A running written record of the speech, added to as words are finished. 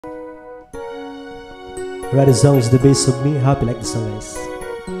Alright, the song is the best of me. I hope you like the song, guys.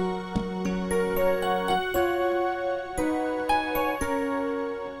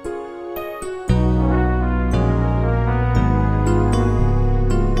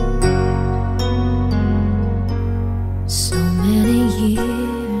 So many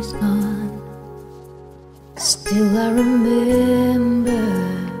years gone, still I remember.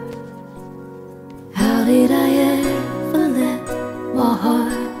 How did I ever let my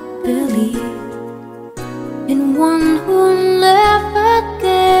heart believe in one who never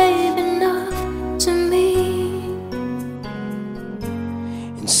gave enough to me?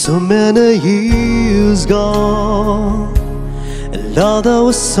 And so many years gone, and love that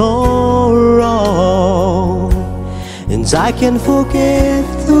was so wrong, and I can't forget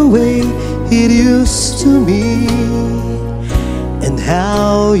the way it used to be, and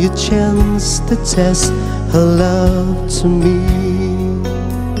how you chanced to test her love to me.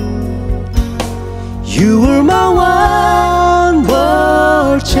 You were my one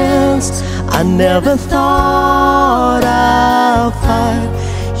more chance, I never thought I'd find.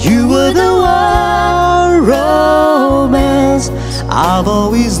 You were the one romance I've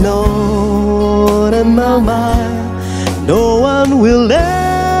always known in my mind. No one will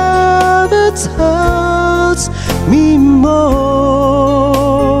ever touch me more,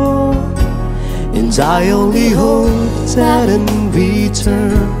 and I only hope that in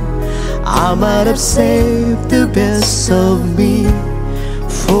return I might have saved the best of me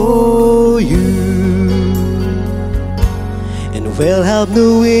for you. And we'll have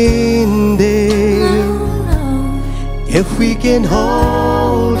no ending if we can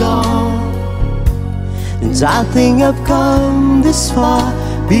hold on. And I think I've come this far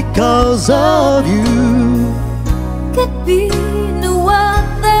because of you. Could be no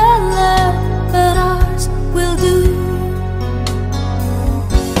other love but ours will do.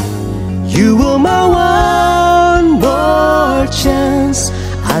 You were my one more chance,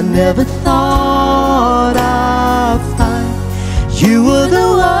 I never thought I'd find. You were the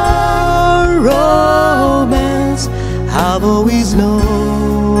one romance I've always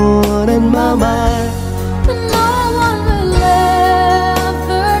known in my mind. No one will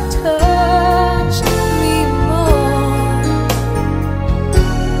ever touch me more,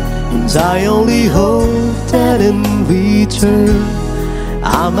 and I only hope that in return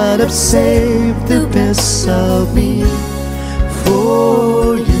I might have saved the best of me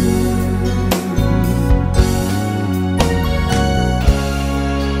for you.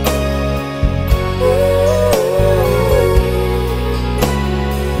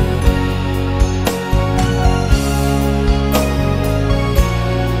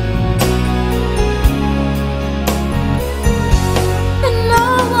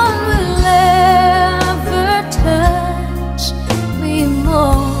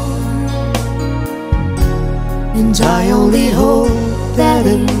 And I only hope that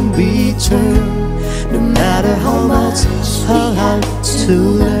in return, no matter how much I had to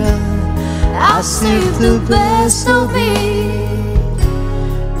learn, I saved the best of me.